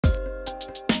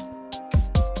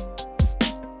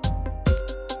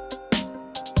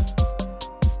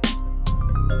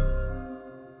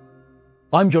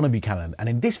I'm Jono Buchanan, and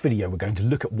in this video we're going to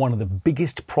look at one of the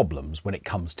biggest problems when it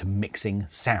comes to mixing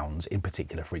sounds in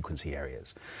particular frequency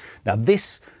areas. Now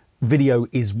this video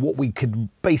is what we could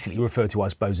basically refer to, I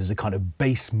suppose, as a kind of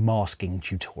bass masking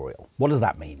tutorial. What does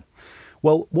that mean?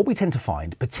 Well, what we tend to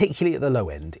find, particularly at the low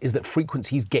end, is that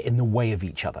frequencies get in the way of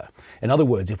each other. In other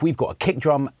words, if we've got a kick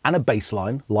drum and a bass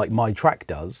line, like my track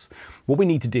does, what we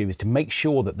need to do is to make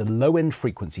sure that the low end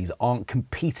frequencies aren't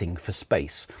competing for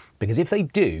space. Because if they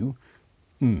do,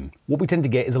 what we tend to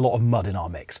get is a lot of mud in our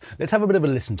mix. Let's have a bit of a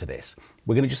listen to this.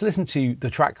 We're going to just listen to the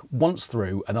track once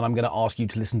through, and then I'm going to ask you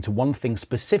to listen to one thing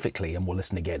specifically, and we'll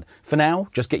listen again. For now,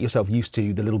 just get yourself used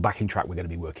to the little backing track we're going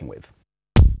to be working with.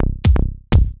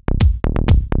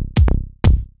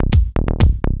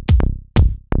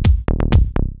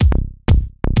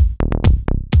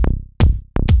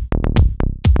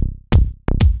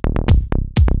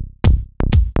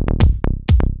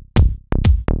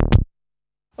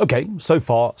 Okay, so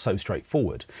far so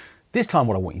straightforward. This time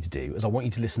what I want you to do is I want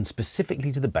you to listen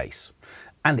specifically to the bass.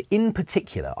 And in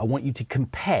particular, I want you to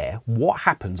compare what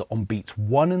happens on beats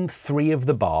 1 and 3 of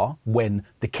the bar when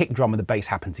the kick drum and the bass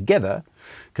happen together,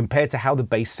 compared to how the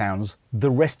bass sounds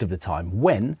the rest of the time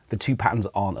when the two patterns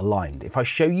aren't aligned. If I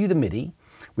show you the MIDI,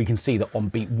 we can see that on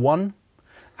beat 1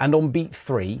 and on beat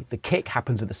 3, the kick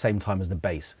happens at the same time as the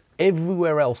bass.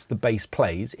 Everywhere else the bass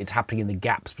plays, it's happening in the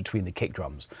gaps between the kick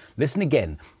drums. Listen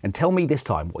again and tell me this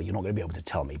time, well, you're not going to be able to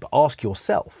tell me, but ask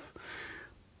yourself,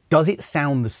 does it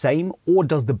sound the same, or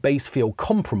does the bass feel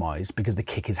compromised because the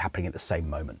kick is happening at the same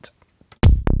moment?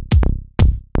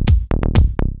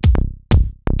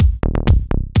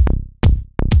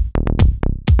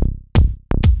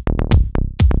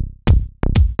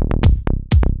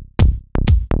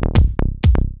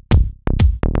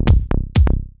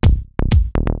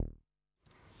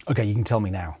 Okay, you can tell me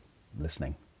now,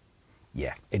 listening.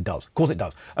 Yeah, it does. Of course it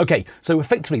does. Okay, so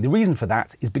effectively the reason for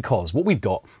that is because what we've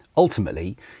got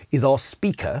ultimately is our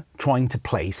speaker trying to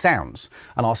play sounds,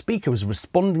 and our speaker is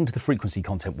responding to the frequency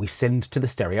content we send to the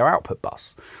stereo output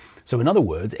bus. So in other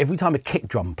words, every time a kick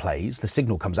drum plays, the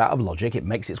signal comes out of Logic, it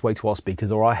makes its way to our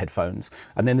speakers or our headphones,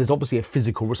 and then there's obviously a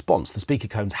physical response. The speaker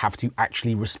cones have to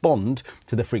actually respond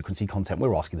to the frequency content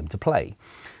we're asking them to play.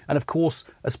 And of course,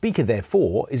 a speaker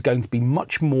therefore is going to be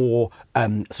much more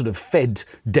sort of fed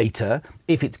data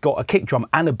if it's got a kick drum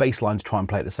and a bass line to try and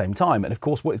play at the same time. And of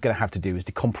course, what it's going to have to do is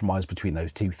to compromise between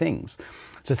those two things.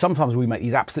 So sometimes we make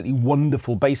these absolutely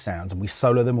wonderful bass sounds and we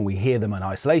solo them and we hear them in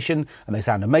isolation and they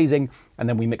sound amazing, and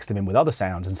then we mix them in with other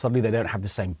sounds and suddenly they don't have the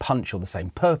same punch or the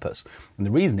same purpose. And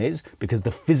the reason is because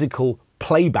the physical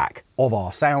playback of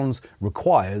our sounds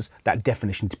requires that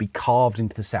definition to be carved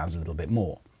into the sounds a little bit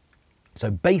more. So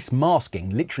bass masking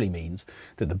literally means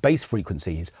that the bass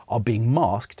frequencies are being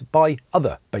masked by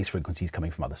other bass frequencies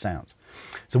coming from other sounds.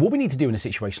 So what we need to do in a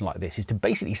situation like this is to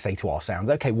basically say to our sounds,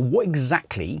 okay, well, what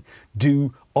exactly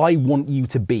do I want you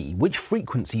to be? Which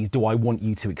frequencies do I want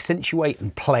you to accentuate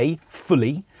and play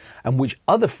fully? And which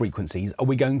other frequencies are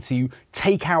we going to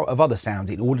take out of other sounds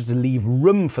in order to leave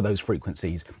room for those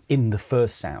frequencies in the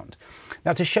first sound?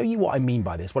 Now, to show you what I mean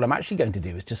by this, what I'm actually going to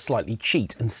do is to slightly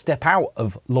cheat and step out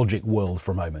of Logic World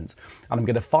for a moment. And I'm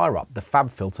going to fire up the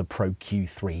FabFilter Pro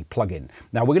Q3 plugin.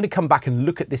 Now, we're going to come back and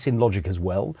look at this in Logic as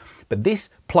well, but this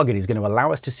plugin is going to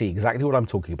allow us to see exactly what I'm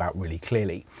talking about really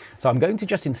clearly. So I'm going to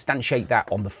just instantiate that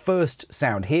on the first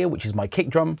sound here, which is my kick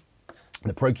drum.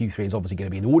 The Pro Q3 is obviously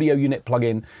going to be an audio unit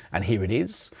plugin, and here it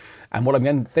is. And what I'm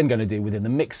then going to do within the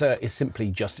mixer is simply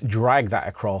just drag that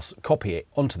across, copy it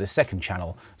onto the second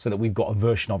channel so that we've got a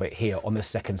version of it here on the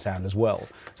second sound as well.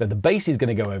 So the bass is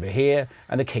going to go over here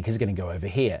and the kick is going to go over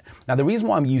here. Now the reason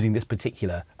why I'm using this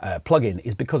particular plugin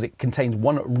is because it contains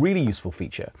one really useful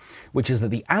feature, which is that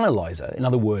the analyzer, in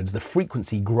other words, the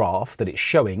frequency graph that it's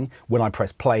showing when I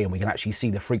press play and we can actually see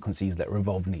the frequencies that are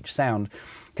involved in each sound,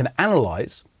 can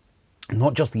analyze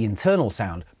not just the internal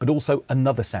sound, but also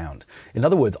another sound. In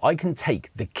other words, I can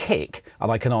take the kick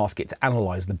and I can ask it to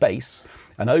analyze the bass.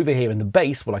 And over here in the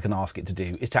bass, what I can ask it to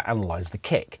do is to analyze the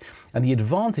kick. And the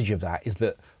advantage of that is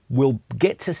that we'll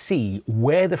get to see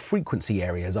where the frequency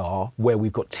areas are, where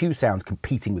we've got two sounds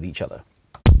competing with each other.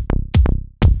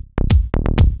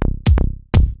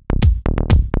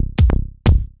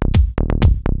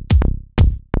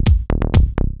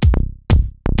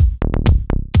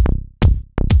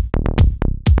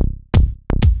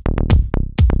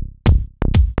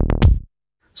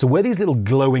 So where these little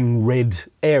glowing red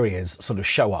areas sort of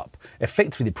show up,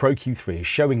 effectively the Pro Q3 is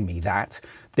showing me that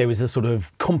there is a sort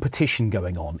of competition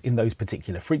going on in those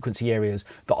particular frequency areas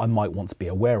that I might want to be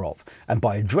aware of. And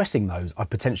by addressing those,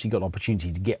 I've potentially got an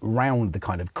opportunity to get round the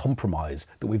kind of compromise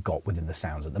that we've got within the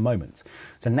sounds at the moment.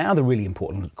 So now the really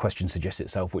important question suggests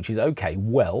itself, which is, okay,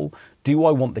 well, do I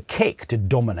want the kick to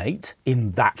dominate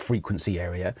in that frequency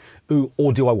area,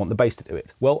 or do I want the bass to do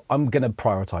it? Well, I'm going to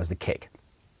prioritise the kick.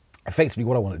 Effectively,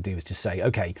 what I want to do is to say,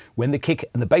 okay, when the kick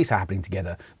and the bass are happening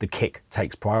together, the kick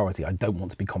takes priority. I don't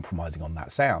want to be compromising on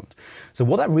that sound. So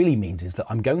what that really means is that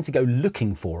I'm going to go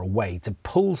looking for a way to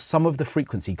pull some of the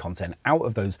frequency content out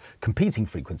of those competing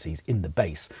frequencies in the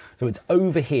bass. So it's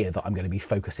over here that I'm going to be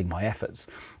focusing my efforts.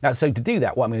 Now, so to do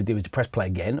that, what I'm going to do is to press play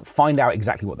again, find out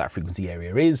exactly what that frequency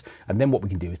area is, and then what we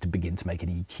can do is to begin to make an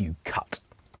EQ cut.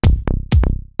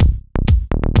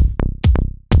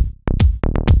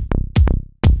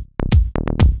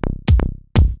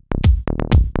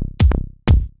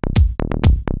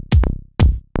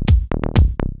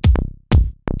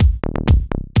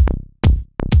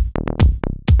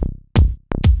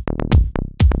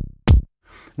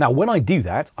 Now, when I do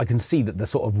that, I can see that the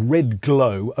sort of red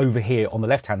glow over here on the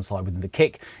left-hand side within the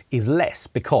kick is less,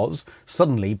 because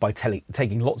suddenly by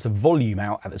taking lots of volume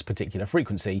out at this particular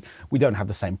frequency, we don't have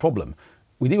the same problem.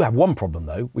 We do have one problem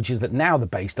though, which is that now the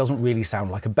bass doesn't really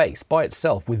sound like a bass. By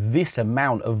itself, with this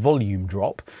amount of volume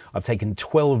drop, I've taken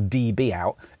 12 dB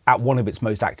out at one of its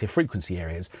most active frequency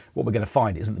areas. What we're going to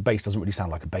find is that the bass doesn't really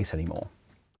sound like a bass anymore.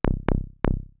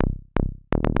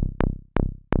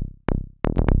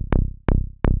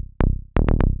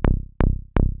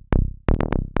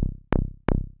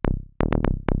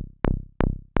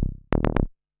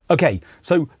 Okay,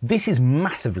 so this has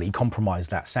massively compromised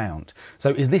that sound. So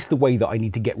is this the way that I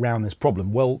need to get around this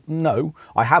problem? Well, no.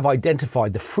 I have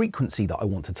identified the frequency that I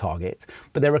want to target,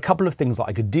 but there are a couple of things that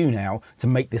I could do now to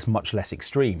make this much less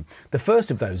extreme. The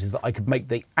first of those is that I could make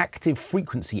the active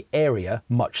frequency area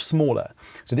much smaller.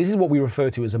 So this is what we refer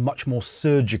to as a much more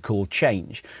surgical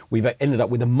change. We've ended up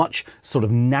with a much sort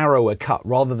of narrower cut,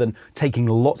 rather than taking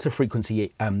lots of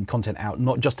frequency content out,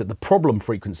 not just at the problem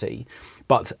frequency,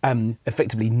 but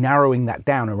effectively narrowing that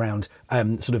down around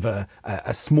sort of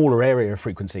a smaller area of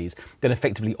frequencies. Then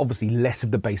effectively, obviously, less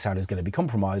of the bass sound is going to be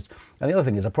compromised. And the other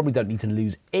thing is I probably don't need to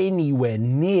lose anywhere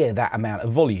near that amount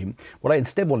of volume. What I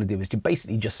instead want to do is to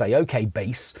basically just say, okay,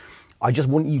 bass, I just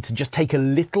want you to just take a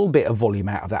little bit of volume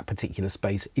out of that particular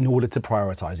space in order to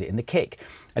prioritize it in the kick.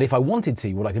 And if I wanted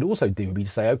to, what I could also do would be to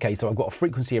say, okay, so I've got a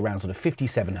frequency around sort of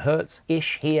 57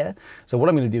 Hertz-ish here. So what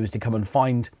I'm going to do is to come and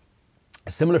find a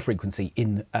similar frequency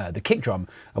in the kick drum,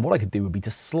 and what I could do would be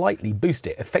to slightly boost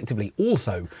it, effectively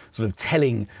also sort of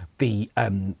telling the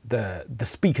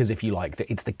speakers, if you like,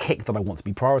 that it's the kick that I want to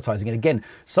be prioritizing. And again,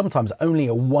 sometimes only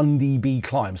a 1 dB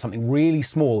climb, something really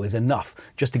small, is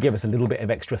enough just to give us a little bit of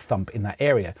extra thump in that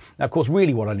area. Now, of course,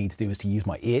 really what I need to do is to use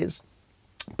my ears.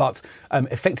 But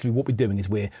effectively what we're doing is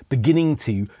we're beginning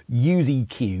to use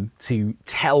EQ to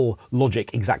tell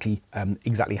Logic exactly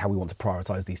how we want to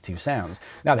prioritize these two sounds.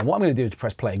 Now then, what I'm going to do is to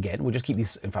press play again. We'll just keep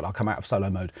these, in fact, I'll come out of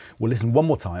solo mode. We'll listen one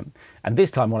more time. And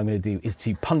this time what I'm going to do is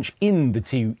to punch in the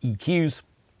two EQs.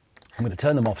 I'm going to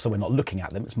turn them off so we're not looking at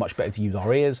them. It's much better to use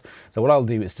our ears. So what I'll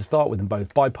do is to start with them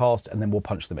both bypassed, and then we'll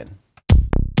punch them in.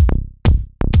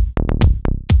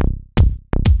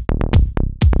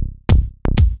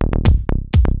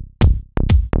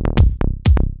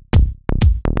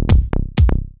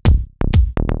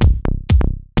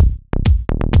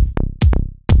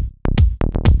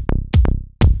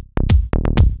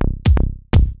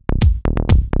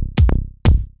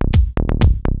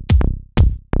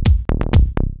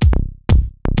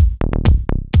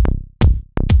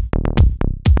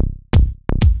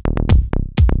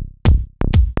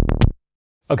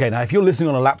 Okay, now if you're listening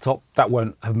on a laptop, that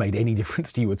won't have made any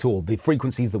difference to you at all. The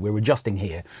frequencies that we're adjusting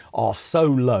here are so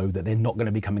low that they're not going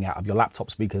to be coming out of your laptop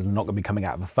speakers, and not going to be coming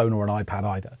out of a phone or an iPad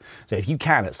either. So if you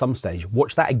can, at some stage,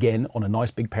 watch that again on a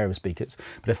nice big pair of speakers.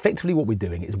 But effectively what we're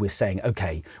doing is we're saying,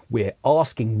 okay, we're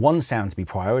asking one sound to be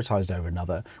prioritized over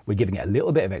another. We're giving it a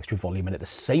little bit of extra volume, and at the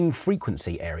same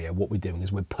frequency area, what we're doing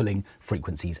is we're pulling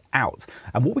frequencies out.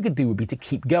 And what we could do would be to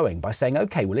keep going by saying,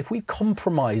 okay, well, if we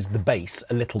compromise the bass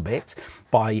a little bit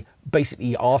by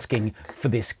basically asking for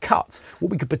this cut, what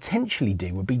we could potentially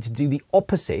do would be to do the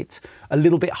opposite a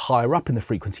little bit higher up in the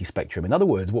frequency spectrum. In other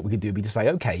words, what we could do would be to say,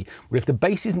 okay, well, if the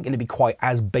bass isn't going to be quite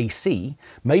as bassy,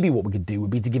 maybe what we could do would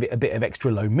be to give it a bit of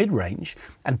extra low mid-range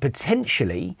and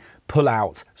potentially pull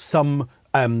out some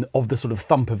of the sort of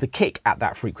thump of the kick at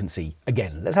that frequency.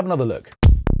 Again, let's have another look.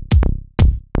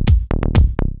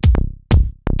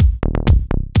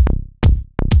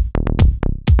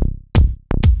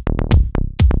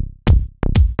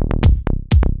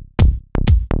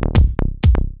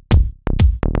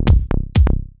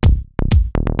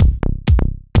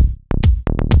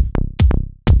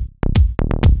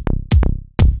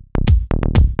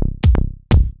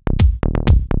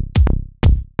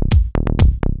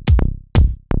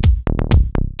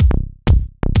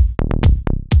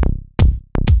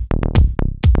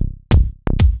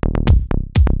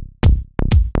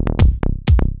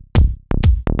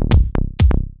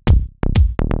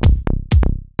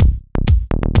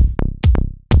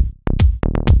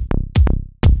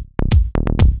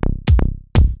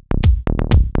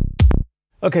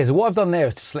 Okay, so what I've done there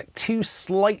is to select two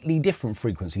slightly different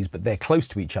frequencies, but they're close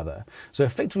to each other. So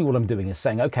effectively what I'm doing is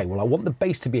saying, okay, well, I want the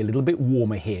bass to be a little bit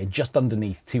warmer here, just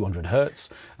underneath 200 Hertz.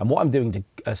 And what I'm doing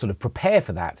to sort of prepare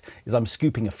for that is I'm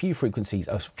scooping a few frequencies,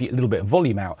 a little bit of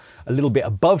volume out, a little bit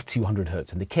above 200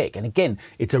 Hertz in the kick. And again,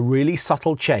 it's a really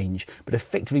subtle change, but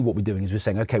effectively what we're doing is we're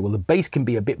saying, okay, well, the bass can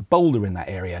be a bit bolder in that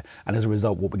area. And as a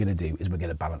result, what we're going to do is we're going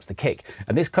to balance the kick.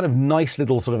 And this kind of nice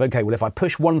little sort of, okay, well, if I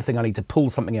push one thing, I need to pull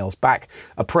something else back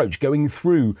approach going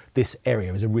through this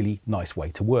area is a really nice way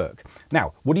to work.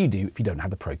 Now, what do you do if you don't have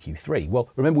the Pro Q3? Well,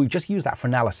 remember, we've just used that for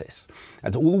analysis.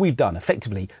 That's all we've done.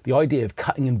 Effectively, the idea of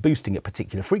cutting and boosting at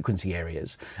particular frequency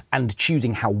areas and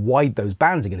choosing how wide those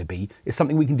bands are going to be is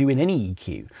something we can do in any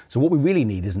EQ. So what we really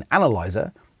need is an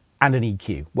analyzer and an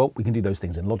EQ. Well, we can do those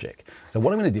things in Logic. So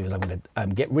what I'm going to do is I'm going to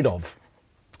get rid of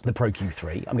the Pro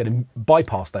Q3. I'm going to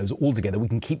bypass those altogether. We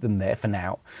can keep them there for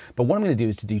now. But what I'm going to do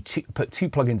is to put two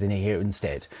plugins in here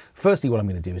instead. Firstly, what I'm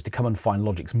going to do is to come and find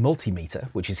Logic's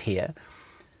Multimeter, which is here.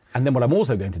 And then what I'm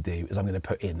also going to do is I'm going to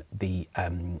put in the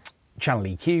channel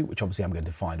EQ, which obviously I'm going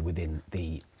to find within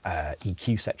the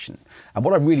EQ section. And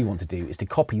what I really want to do is to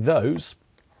copy those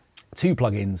two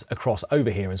plugins across over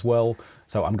here as well.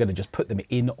 So I'm going to just put them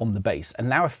in on the bass. And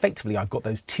now effectively I've got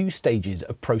those two stages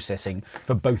of processing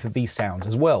for both of these sounds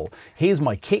as well. Here's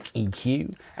my kick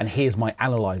EQ and here's my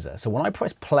analyzer. So when I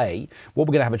press play, what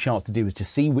we're going to have a chance to do is to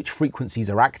see which frequencies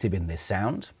are active in this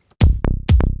sound.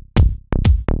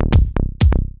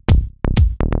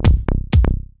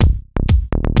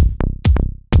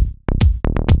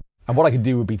 And what I could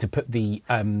do would be to put the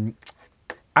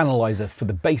analyzer for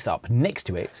the bass up next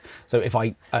to it. So if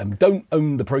I don't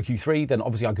own the Pro Q3, then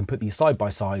obviously I can put these side by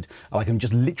side and I can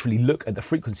just literally look at the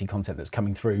frequency content that's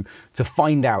coming through to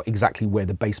find out exactly where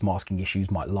the bass masking issues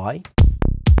might lie.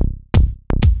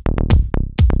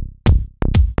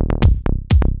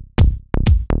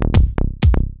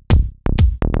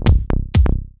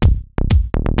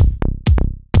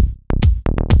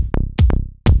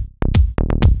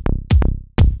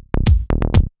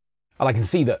 And I can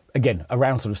see that, again,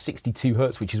 around sort of 62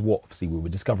 Hertz, which is what obviously we were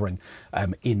discovering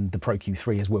in the Pro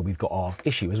Q3 is where we've got our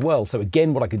issue as well. So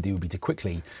again, what I could do would be to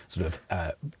quickly sort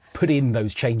of put in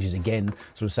those changes again,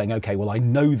 sort of saying, okay, well, I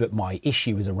know that my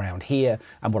issue is around here.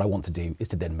 And what I want to do is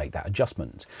to then make that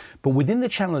adjustment. But within the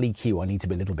channel EQ, I need to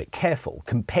be a little bit careful.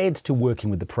 Compared to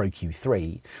working with the Pro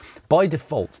Q3, by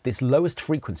default, this lowest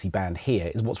frequency band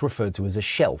here is what's referred to as a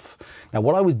shelf. Now,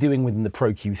 what I was doing within the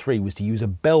Pro Q3 was to use a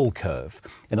bell curve.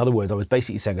 In other words, I was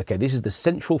basically saying, okay, this is the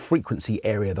central frequency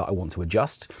area that I want to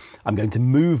adjust. I'm going to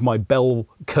move my bell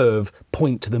curve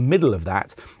point to the middle of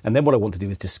that. And then what I want to do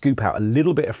is to scoop out a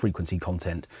little bit of frequency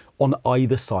content on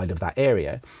either side of that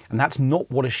area. And that's not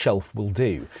what a shelf will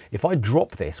do. If I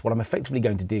drop this, what I'm effectively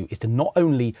going to do is to not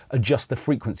only adjust the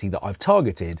frequency that I've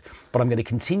targeted, but I'm going to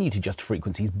continue to adjust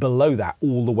frequencies below that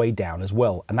all the way down as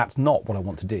well. And that's not what I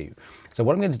want to do. So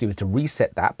what I'm going to do is to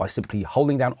reset that by simply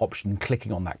holding down Option and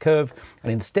clicking on that curve.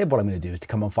 And instead what I'm going to do is to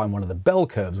come and find one of the bell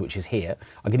curves, which is here.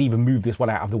 I can even move this one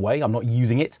out of the way. I'm not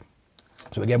using it.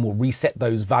 So again, we'll reset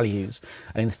those values.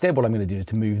 And instead what I'm going to do is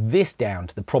to move this down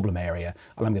to the problem area,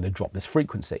 and I'm going to drop this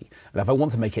frequency. And if I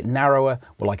want to make it narrower,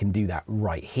 well, I can do that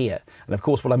right here. And of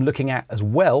course, what I'm looking at as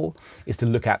well is to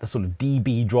look at the sort of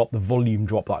dB drop, the volume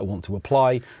drop that I want to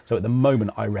apply. So at the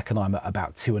moment, I reckon I'm at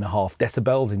about 2.5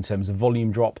 decibels in terms of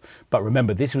volume drop. But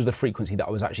remember, this was the frequency that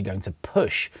I was actually going to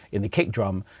push in the kick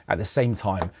drum at the same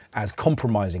time as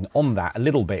compromising on that a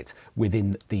little bit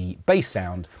within the bass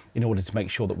sound in order to make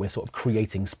sure that we're sort of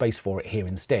creating space for it here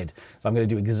instead. So I'm going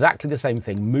to do exactly the same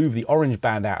thing, move the orange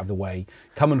band out of the way,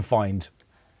 come and find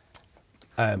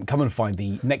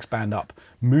the next band up,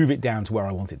 move it down to where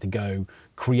I want it to go,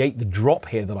 create the drop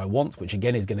here that I want, which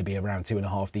again is going to be around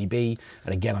 2.5 dB.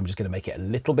 And again, I'm just going to make it a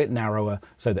little bit narrower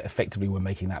so that effectively we're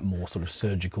making that more sort of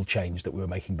surgical change that we were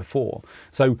making before.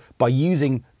 So by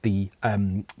using the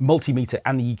multimeter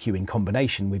and the EQ in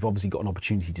combination, we've obviously got an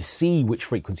opportunity to see which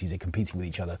frequencies are competing with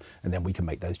each other, and then we can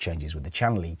make those changes with the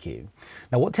channel EQ.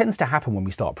 Now, what tends to happen when we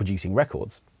start producing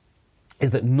records is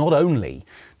that not only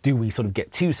do we sort of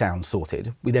get two sounds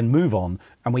sorted, we then move on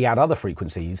and we add other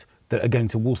frequencies that are going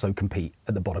to also compete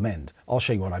at the bottom end. I'll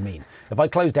show you what I mean. If I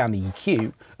close down the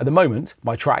EQ, at the moment,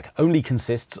 my track only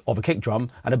consists of a kick drum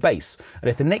and a bass. And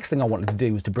if the next thing I wanted to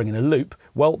do was to bring in a loop,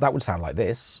 well, that would sound like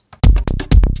this.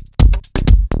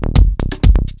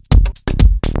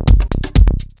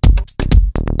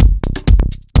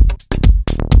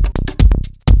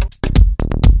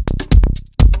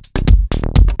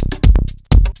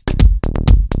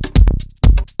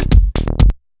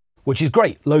 Which is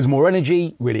great, loads more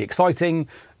energy, really exciting.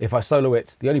 If I solo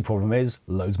it, the only problem is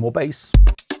loads more bass.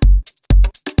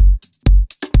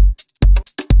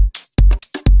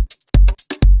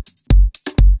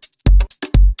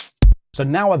 So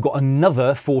now I've got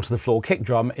another 4 to the floor kick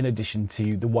drum in addition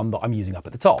to the one that I'm using up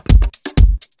at the top.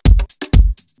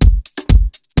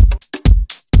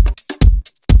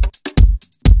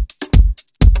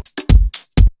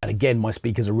 And again, my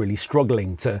speakers are really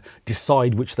struggling to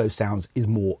decide which of those sounds is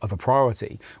more of a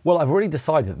priority. Well, I've already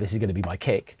decided that this is going to be my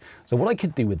kick. So what I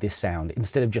could do with this sound,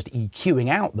 instead of just EQing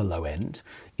out the low end,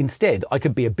 instead I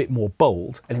could be a bit more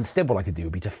bold, and instead what I could do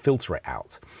would be to filter it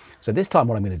out. So this time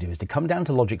what I'm going to do is to come down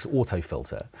to Logic's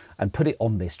AutoFilter and put it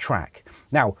on this track.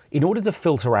 Now, in order to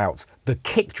filter out the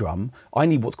kick drum, I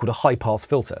need what's called a high pass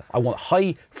filter. I want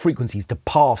high frequencies to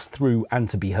pass through and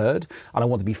to be heard, and I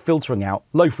want to be filtering out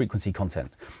low frequency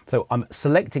content. So I'm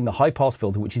selecting the high pass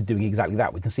filter, which is doing exactly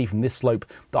that. We can see from this slope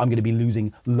that I'm going to be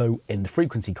losing low end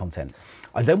frequency content.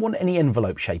 I don't want any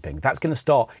envelope shaping. That's going to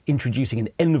start introducing an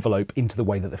envelope into the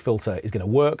way that the filter is going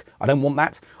to work. I don't want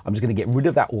that. I'm just going to get rid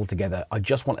of that altogether. I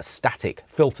just want a static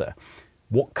filter.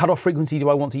 What cutoff frequency do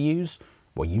I want to use?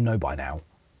 Well, you know by now.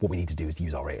 What we need to do is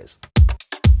use our ears.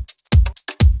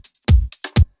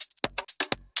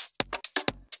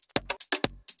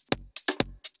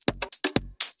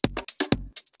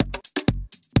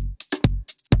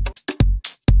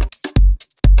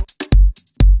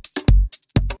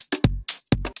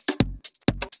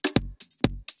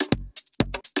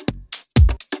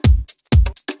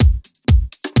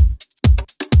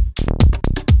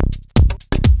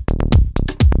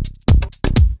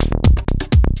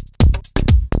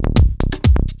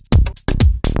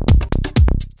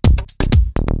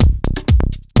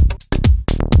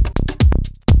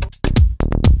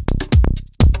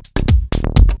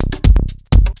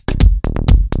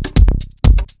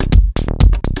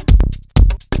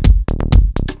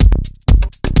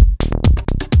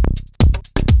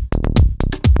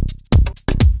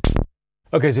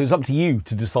 Okay, so it's up to you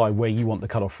to decide where you want the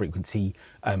cutoff frequency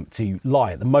to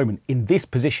lie. At the moment, in this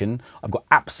position, I've got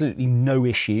absolutely no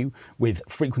issue with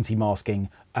frequency masking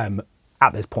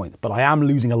at this point, but I am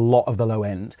losing a lot of the low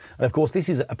end. And of course, this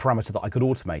is a parameter that I could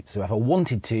automate. So if I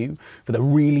wanted to, for the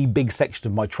really big section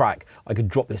of my track, I could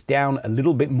drop this down a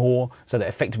little bit more so that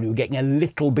effectively we're getting a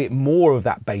little bit more of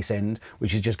that bass end,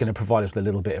 which is just going to provide us with a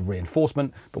little bit of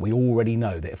reinforcement. But we already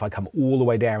know that if I come all the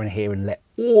way down in here and let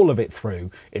all of it through,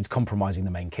 it's compromising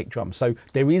the main kick drum. So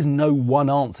there is no one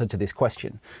answer to this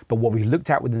question. But what we looked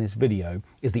at within this video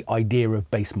is the idea of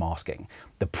bass masking,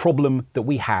 the problem that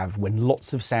we have when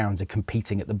lots of sounds are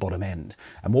competing at the bottom end.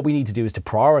 And what we need to do is to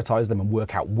prioritize them and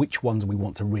work out which ones we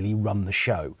want to really run the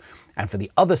show. And for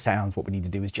the other sounds, what we need to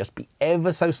do is just be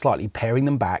ever so slightly paring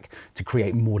them back to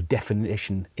create more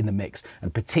definition in the mix.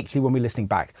 And particularly when we're listening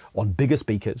back on bigger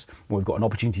speakers, when we've got an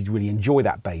opportunity to really enjoy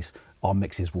that bass, our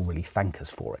mixes will really thank us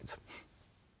for it.